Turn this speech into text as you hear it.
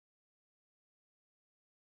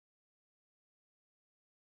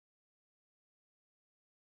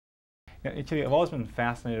Yeah, actually, I've always been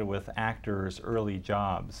fascinated with actors' early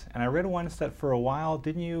jobs, and I read once that for a while,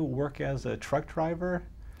 didn't you work as a truck driver?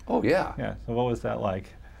 Oh yeah. Yeah. So what was that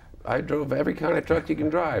like? I drove every kind of truck you can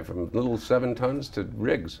drive, from little 7 tons to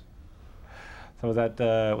rigs. So was that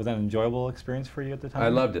an enjoyable experience for you at the time? I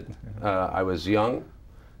loved it. I was young,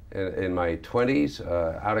 in my 20s,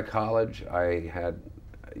 out of college. I had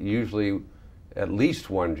usually at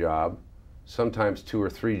least one job, sometimes 2 or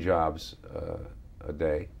 3 jobs a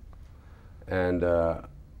day. And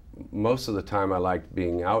most of the time I liked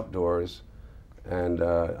being outdoors, and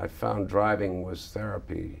I found driving was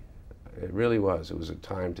therapy. It really was. It was a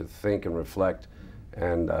time to think and reflect,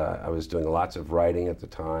 and I was doing lots of writing at the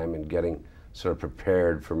time and getting sort of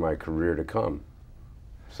prepared for my career to come.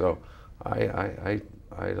 So I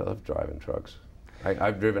love driving trucks.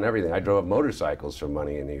 I've driven everything. I drove motorcycles for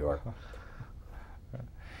money in New York.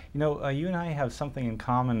 You know, you and I have something in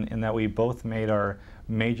common in that we both made our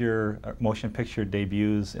major motion picture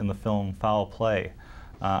debuts in the film Foul Play.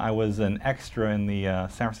 I was an extra in the San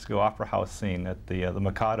Francisco Opera House scene at the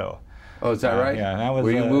Mikado. Oh, is that right? Yeah, and I was,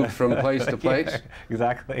 were you moved from place to place? Yeah,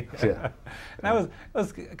 exactly. Yeah. And it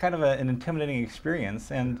was kind of an intimidating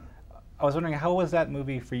experience, and I was wondering, how was that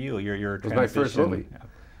movie for you? Your It was my first movie,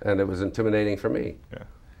 and it was intimidating for me. Yeah.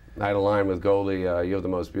 I had a line with Goldie, you have the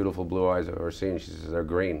most beautiful blue eyes I've ever seen. She says, they're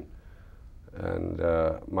green. And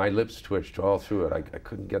my lips twitched all through it. I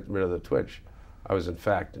couldn't get rid of the twitch. I was, in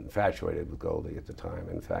fact, infatuated with Goldie at the time.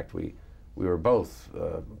 In fact, we were both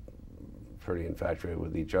pretty infatuated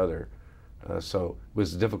with each other. So it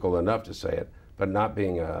was difficult enough to say it, but not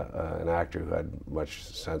being an actor who had much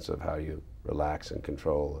sense of how you relax and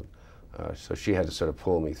control. And, so she had to sort of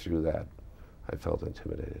pull me through that. I felt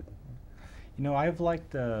intimidated. You know, I've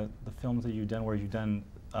liked the films that you've done where you've done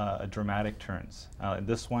dramatic turns.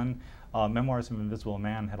 This one, Memoirs of an Invisible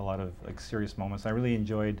Man, had a lot of serious moments. I really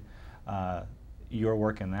enjoyed your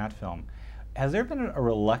work in that film. Has there been a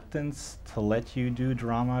reluctance to let you do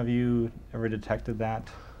drama? Have you ever detected that?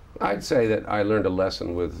 I'd say that I learned a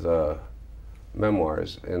lesson with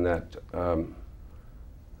Memoirs in that, and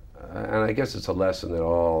I guess it's a lesson that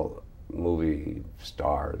all movie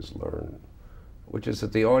stars learn, which is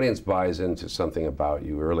that the audience buys into something about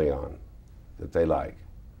you early on that they like.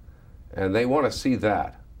 And they want to see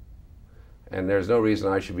that. And there's no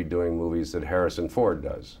reason I should be doing movies that Harrison Ford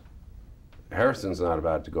does. Harrison's not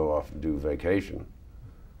about to go off and do Vacation.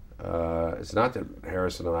 It's not that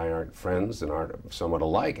Harrison and I aren't friends and aren't somewhat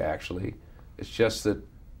alike, actually. It's just that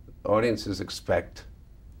audiences expect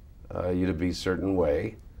you to be a certain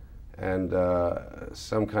way, and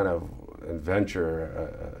some kind of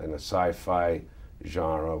adventure in a sci-fi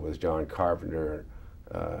genre with John Carpenter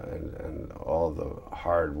and all the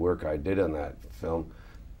hard work I did on that film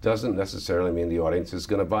doesn't necessarily mean the audience is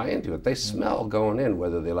going to buy into it. They smell going in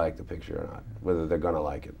whether they like the picture or not, whether they're going to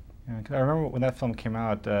like it. Yeah, 'cause I remember when that film came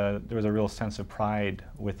out, there was a real sense of pride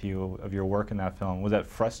with you of your work in that film. Was that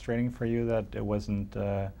frustrating for you that it wasn't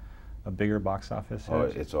a bigger box office hit? Oh,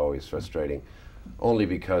 it's always frustrating, only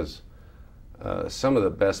because some of the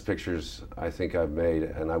best pictures I think I've made,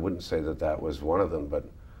 and I wouldn't say that that was one of them, but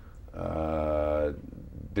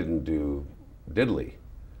didn't do diddly,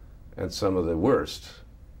 and some of the worst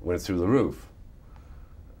went through the roof.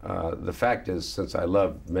 The fact is, since I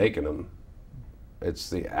love making them,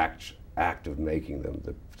 it's the act of making them,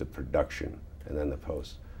 the production, and then the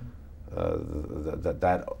post.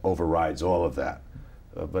 That overrides all of that.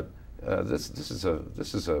 But this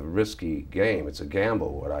is a risky game. It's a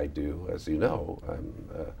gamble. What I do, as you know,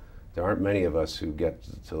 there aren't many of us who get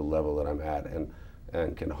to the level that I'm at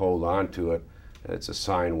and can hold on to it. It's a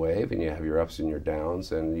sine wave, and you have your ups and your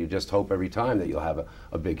downs, and you just hope every time that you'll have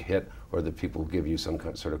a big hit, or that people give you some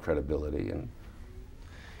sort of credibility. And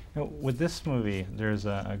you know, with this movie, there's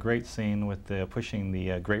a great scene with pushing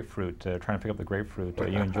the grapefruit, trying to pick up the grapefruit,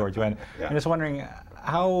 you and George. And Yeah. I'm just wondering,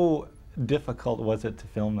 how difficult was it to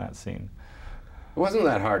film that scene? It wasn't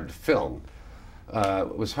that hard to film.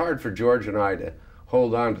 It was hard for George and I to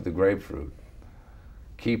hold on to the grapefruit,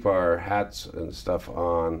 keep our hats and stuff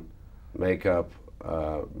on, makeup,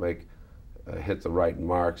 hit the right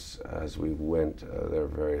marks as we went. There are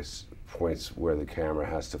various points where the camera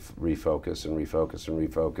has to refocus and refocus and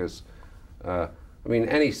refocus. I mean,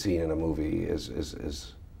 any scene in a movie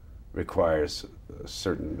requires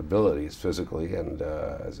certain abilities physically and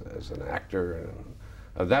as an actor.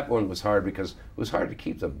 And that one was hard because it was hard to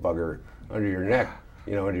keep the bugger under your neck,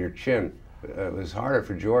 you know, under your chin. It was harder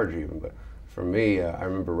for George even, but for me, I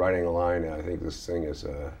remember writing a line, I think this thing is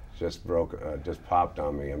just popped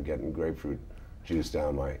on me. I'm getting grapefruit juice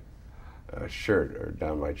down my shirt or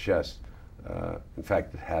down my chest. In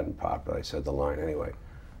fact, it hadn't popped, but I said the line anyway.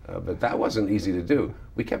 But that wasn't easy to do.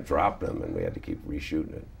 We kept dropping them, and we had to keep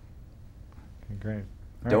reshooting it. Okay, great.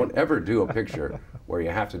 All Don't right. ever do a picture where you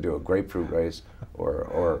have to do a grapefruit race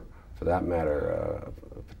or for that matter,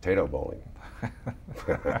 potato bowling.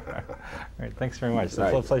 All right, thanks very much. It's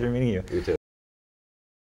Right. a pleasure meeting you. You too.